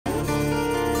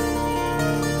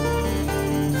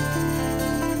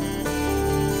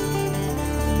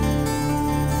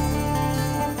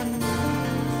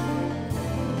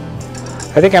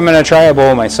I think I'm going to try a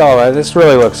bowl myself. This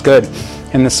really looks good.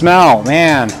 And the smell,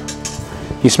 man.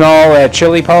 You smell all that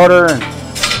chili powder and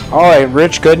all that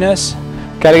rich goodness.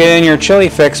 Got to get in your chili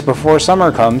fix before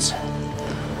summer comes.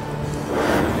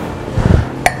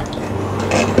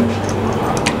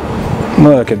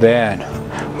 Look at that.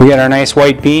 We got our nice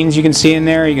white beans you can see in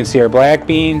there. You can see our black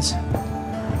beans.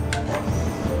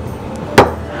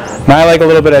 Now I like a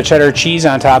little bit of cheddar cheese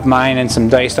on top of mine and some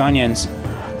diced onions.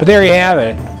 But there you have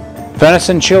it.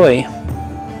 Venison chili.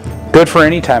 Good for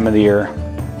any time of the year.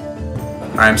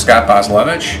 I'm Scott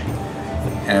Boslevich,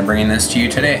 and I'm bringing this to you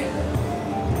today.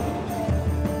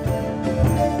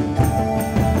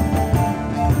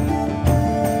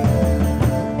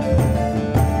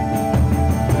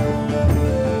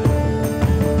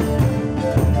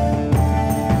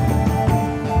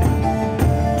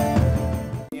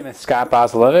 My name is Scott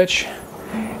Boslevich,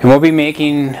 and we'll be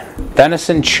making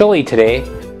venison chili today.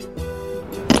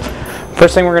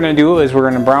 First thing we're going to do is we're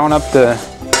going to brown up the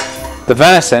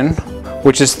venison,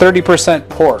 which is 30%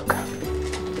 pork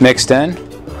mixed in.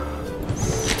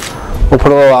 We'll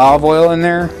put a little olive oil in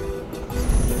there.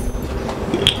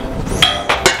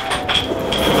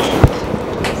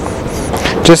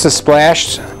 Just a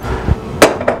splash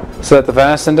so that the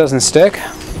venison doesn't stick.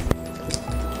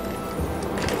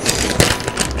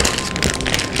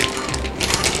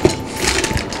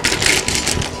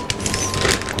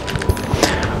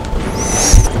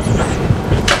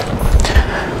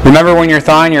 Remember when you're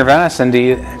thawing your venison to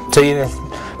either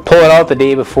pull it out the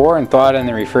day before and thaw it in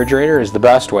the refrigerator is the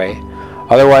best way.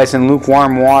 Otherwise in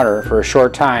lukewarm water for a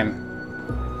short time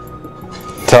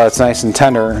until it's nice and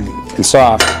tender and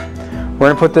soft. We're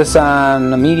going to put this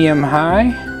on a medium-high.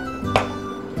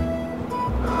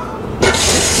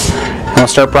 We'll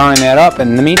start browning that up.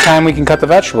 In the meantime we can cut the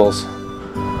vegetables.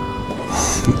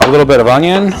 A little bit of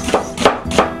onion.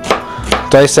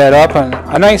 Dice that up and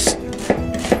a nice,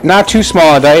 not too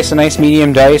small a dice, a nice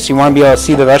medium dice. You want to be able to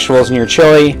see the vegetables in your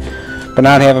chili, but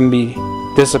not have them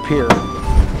disappear.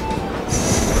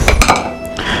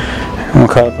 We'll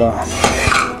cut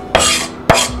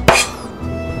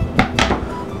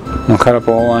up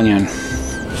a whole onion.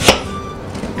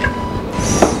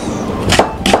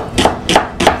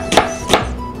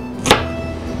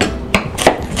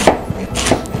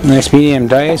 Nice medium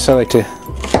dice. I like to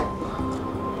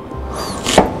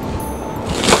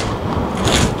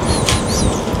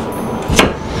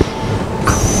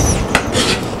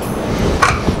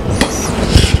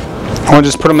we'll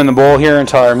just put them in the bowl here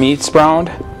until our meat's browned.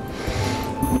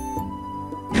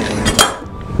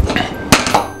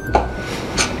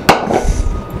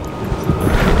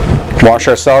 Wash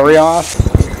our celery off.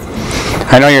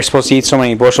 I know you're supposed to eat so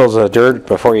many bushels of dirt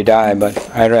before you die, but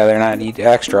I'd rather not eat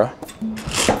extra.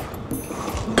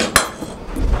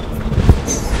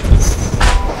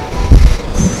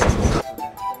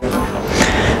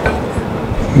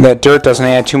 That dirt doesn't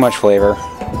add too much flavor.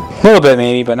 A little bit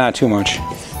maybe, but not too much.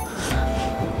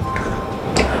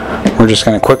 We're just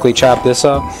going to quickly chop this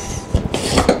up.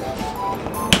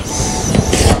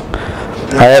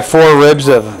 I have four ribs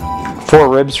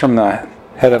from the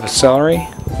head of a celery.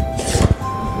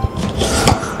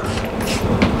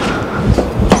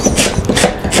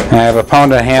 I have a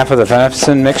pound and a half of the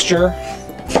venison mixture.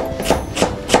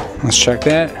 Let's check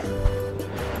that.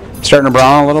 Starting to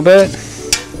brown a little bit.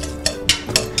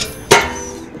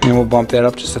 And we'll bump that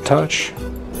up just a touch.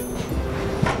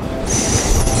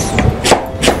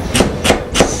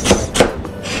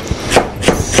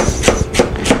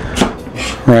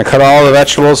 We're going to cut all the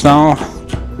vegetables now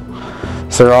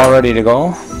so they're all ready to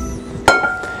go.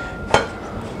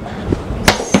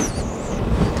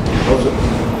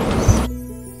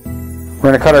 We're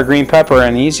going to cut our green pepper,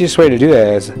 and the easiest way to do that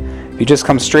is if you just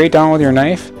come straight down with your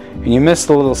knife and you miss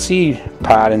the little seed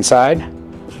pod inside,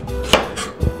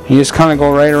 you just kind of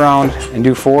go right around and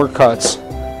do 4 cuts,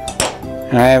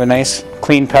 and I have a nice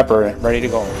clean pepper ready to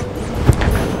go.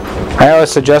 I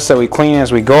always suggest that we clean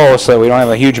as we go so that we don't have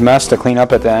a huge mess to clean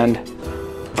up at the end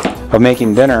of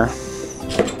making dinner.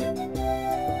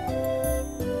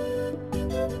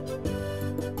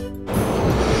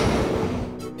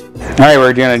 Alright,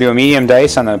 we're going to do a medium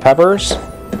dice on the peppers.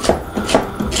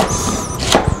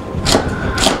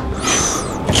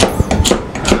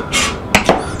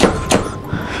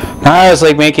 Now I always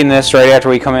like making this right after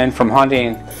we come in from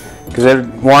hunting because it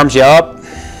warms you up.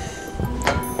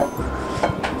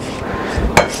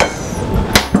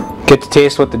 Get to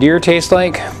taste what the deer taste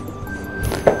like.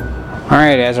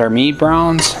 Alright, as our meat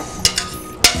browns,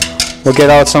 we'll get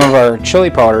out some of our chili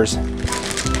powders.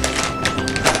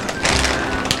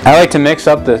 I like to mix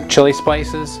up the chili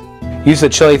spices. Use the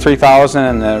chili 3000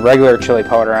 and the regular chili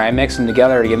powder. I mix them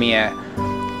together to give me a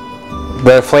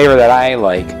the flavor that I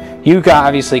like. You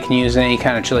obviously can use any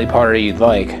kind of chili powder you'd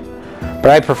like, but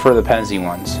I prefer the Penzi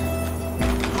ones.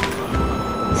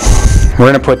 We're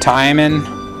going to put thyme in.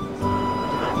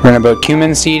 We're going to put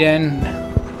cumin seed in,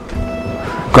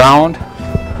 ground.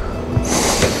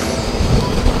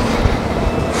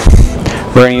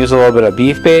 We're going to use a little bit of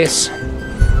beef base,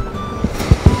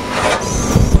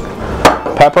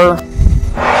 pepper,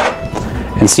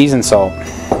 and seasoned salt.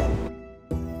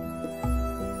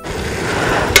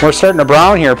 We're starting to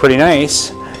brown here pretty nice.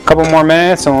 A couple more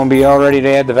minutes and we'll be all ready to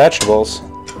add the vegetables.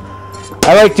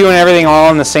 I like doing everything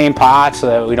all in the same pot so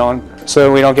that we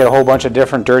don't get a whole bunch of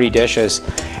different dirty dishes.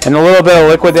 And the little bit of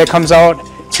liquid that comes out,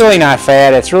 it's really not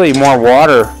fat, it's really more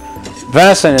water.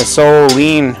 Venison is so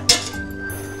lean.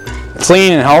 It's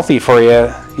lean and healthy for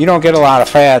you. You don't get a lot of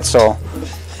fat, so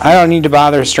I don't need to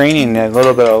bother straining a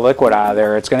little bit of liquid out of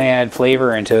there. It's going to add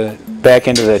flavor back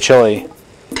into the chili.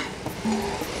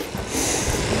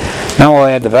 Now we'll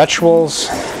add the vegetables.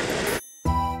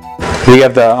 We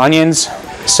have the onions,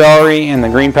 celery, and the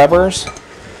green peppers.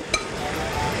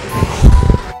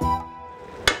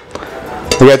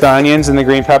 We got the onions and the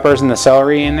green peppers and the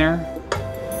celery in there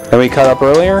that we cut up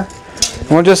earlier. And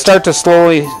we'll just start to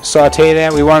slowly saute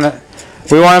that. We want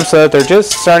them so that they're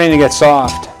just starting to get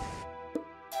soft.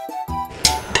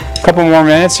 A couple more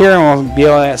minutes here and we'll be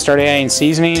able to start adding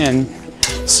seasoning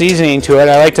to it.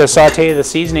 I like to saute the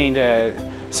seasoning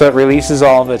so it releases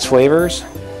all of its flavors.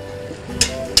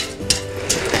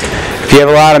 If you have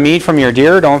a lot of meat from your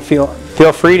deer,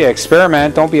 feel free to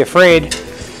experiment. Don't be afraid.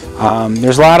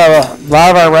 There's a lot of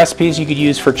our recipes you could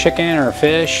use for chicken or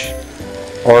fish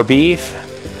or beef,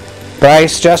 but I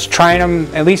suggest trying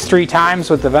them at least 3 times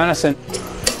with the venison.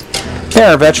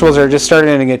 There, our vegetables are just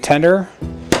starting to get tender.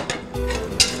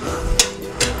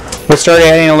 We'll start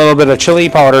adding a little bit of chili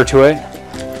powder to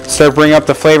it. Start bringing up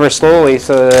the flavor slowly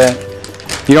so that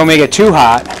you don't make it too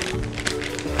hot.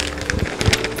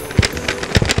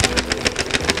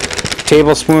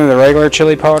 Tablespoon of the regular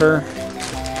chili powder.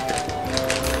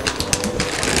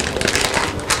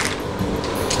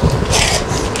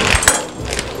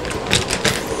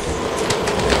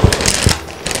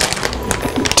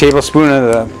 Tablespoon of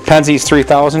the Penzi's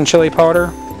 3000 chili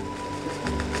powder.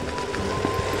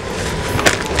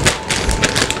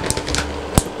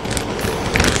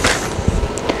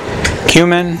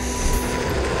 Cumin.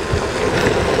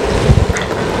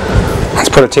 Let's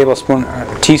put a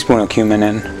teaspoon of cumin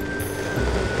in.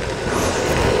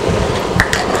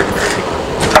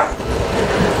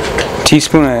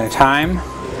 Teaspoon of thyme.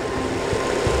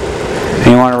 And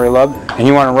you want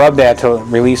to rub that to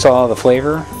release all of the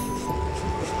flavor.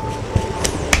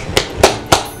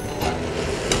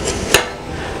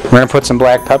 We're going to put some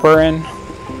black pepper in.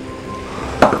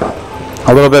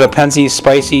 A little bit of Penzi's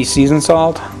spicy seasoned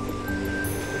salt.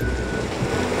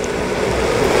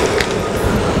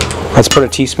 Let's put a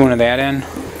teaspoon of that in.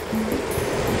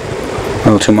 A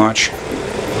little too much.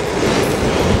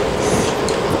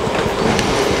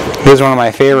 This is one of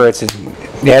my favorites. It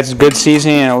adds good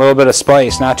seasoning and a little bit of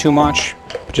spice. Not too much,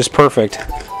 just perfect.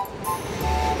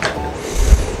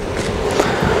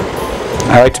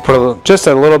 I like to put just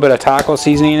a little bit of taco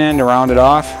seasoning in to round it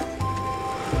off.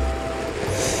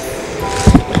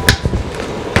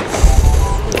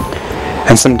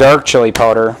 And some dark chili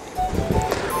powder.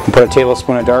 We'll put a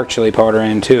tablespoon of dark chili powder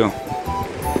in too.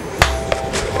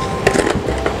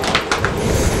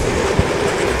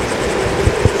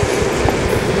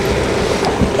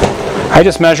 I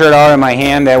just measure it out in my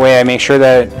hand, that way I make sure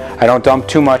that I don't dump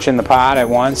too much in the pot at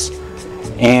once.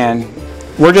 And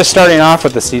we're just starting off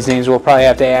with the seasonings. We'll probably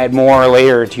have to add more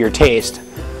later to your taste.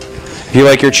 If you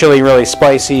like your chili really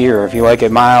spicy or if you like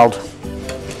it mild,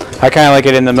 I kind of like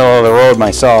it in the middle of the road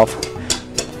myself.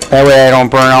 That way I don't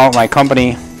burn out my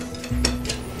company.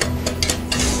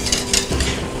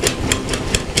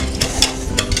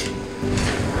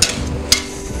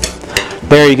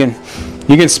 There,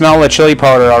 you can smell the chili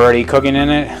powder already cooking in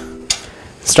it.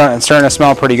 It's starting to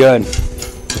smell pretty good.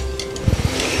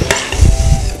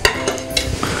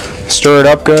 Stir it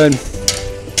up good.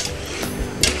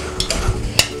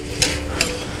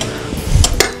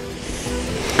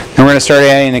 And we're going to start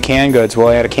adding the canned goods. We'll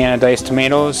add a can of diced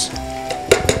tomatoes.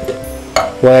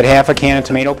 We'll add half a can of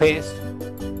tomato paste.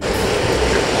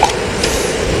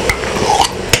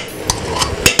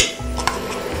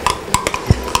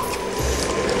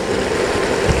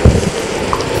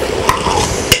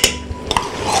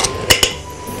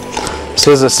 So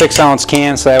this is a 6-ounce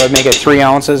can, so that would make it 3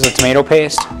 ounces of tomato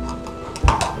paste.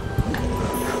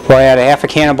 We'll add a half a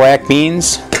can of black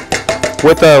beans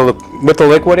with the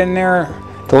liquid in there.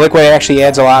 The liquid actually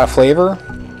adds a lot of flavor.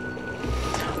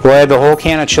 We'll add the whole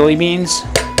can of chili beans,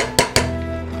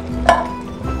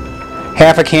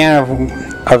 half a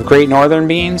can of Great Northern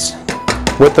beans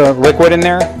with the liquid in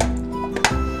there,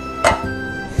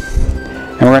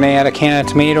 and we're going to add a can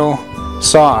of tomato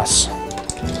sauce.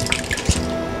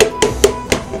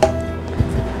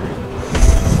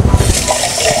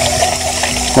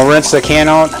 We'll rinse the can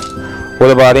out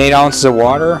with about 8 ounces of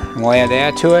water, and we'll add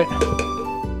that to it.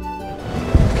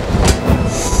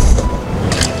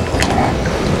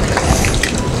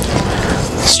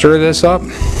 Stir this up.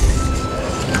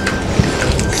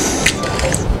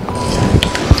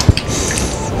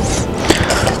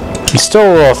 It's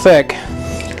still a little thick,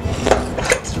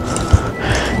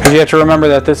 because you have to remember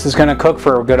that this is going to cook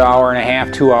for a good hour and a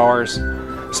half, 2 hours,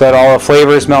 so that all the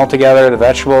flavors melt together, the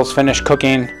vegetables finish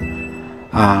cooking.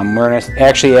 We're going to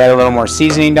actually add a little more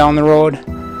seasoning down the road,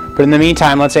 but in the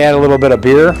meantime, let's add a little bit of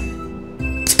beer.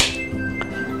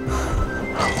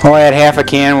 We'll add half a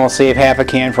can. We'll save half a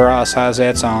can for us. How does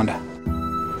that sound?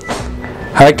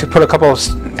 I like to put a couple of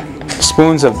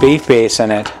spoons of beef base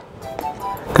in it,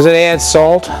 because it adds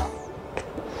salt,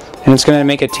 and it's going to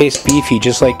make it taste beefy,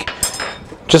 just like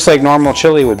normal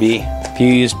chili would be if you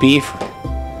use beef.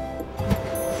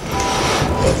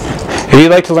 If you'd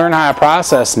like to learn how to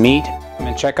process meat,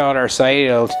 and check out our site.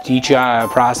 It'll teach you how to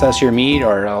process your meat,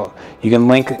 or you can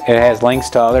link. It has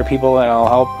links to other people that'll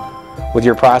help with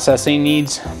your processing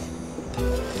needs.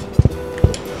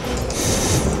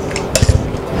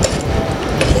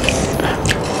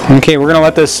 Okay, we're going to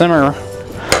let this simmer.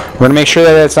 We're going to make sure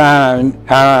that it's on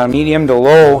a medium to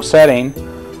low setting,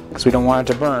 because we don't want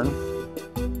it to burn.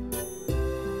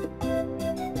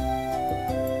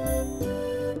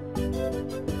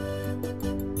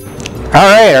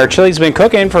 Alright, our chili's been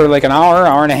cooking for like an hour,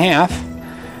 hour and a half,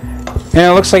 and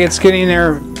it looks like it's getting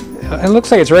there. It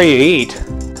looks like it's ready to eat.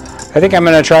 I think I'm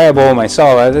going to try a bowl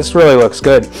myself. This really looks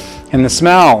good. And the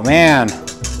smell, man.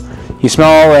 You smell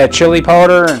all that chili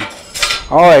powder and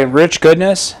all that rich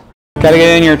goodness. Got to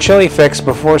get in your chili fix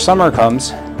before summer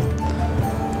comes.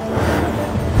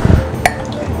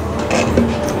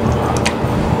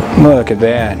 Look at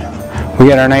that. We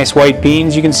got our nice white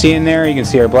beans you can see in there. You can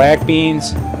see our black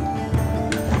beans.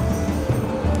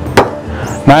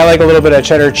 Now I like a little bit of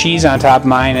cheddar cheese on top of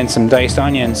mine and some diced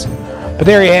onions. But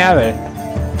there you have it.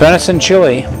 Venison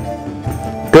chili.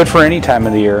 Good for any time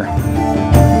of the year.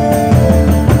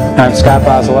 I'm Scott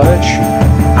Bozilevich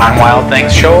on Wild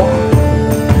Things Show.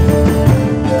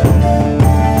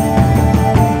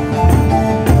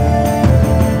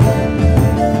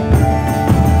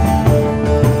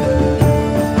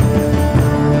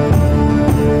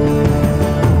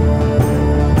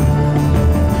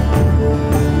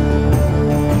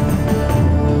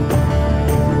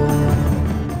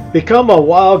 Become a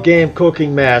wild game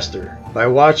cooking master by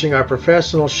watching our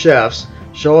professional chefs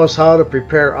show us how to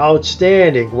prepare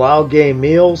outstanding wild game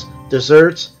meals,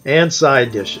 desserts, and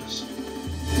side dishes.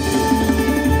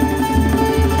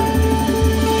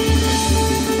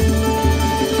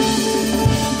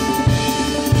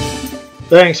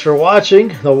 Thanks for watching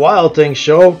the Wild Things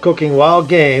Show, Cooking Wild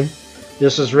Game.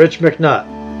 This is Rich McNutt.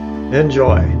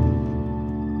 Enjoy.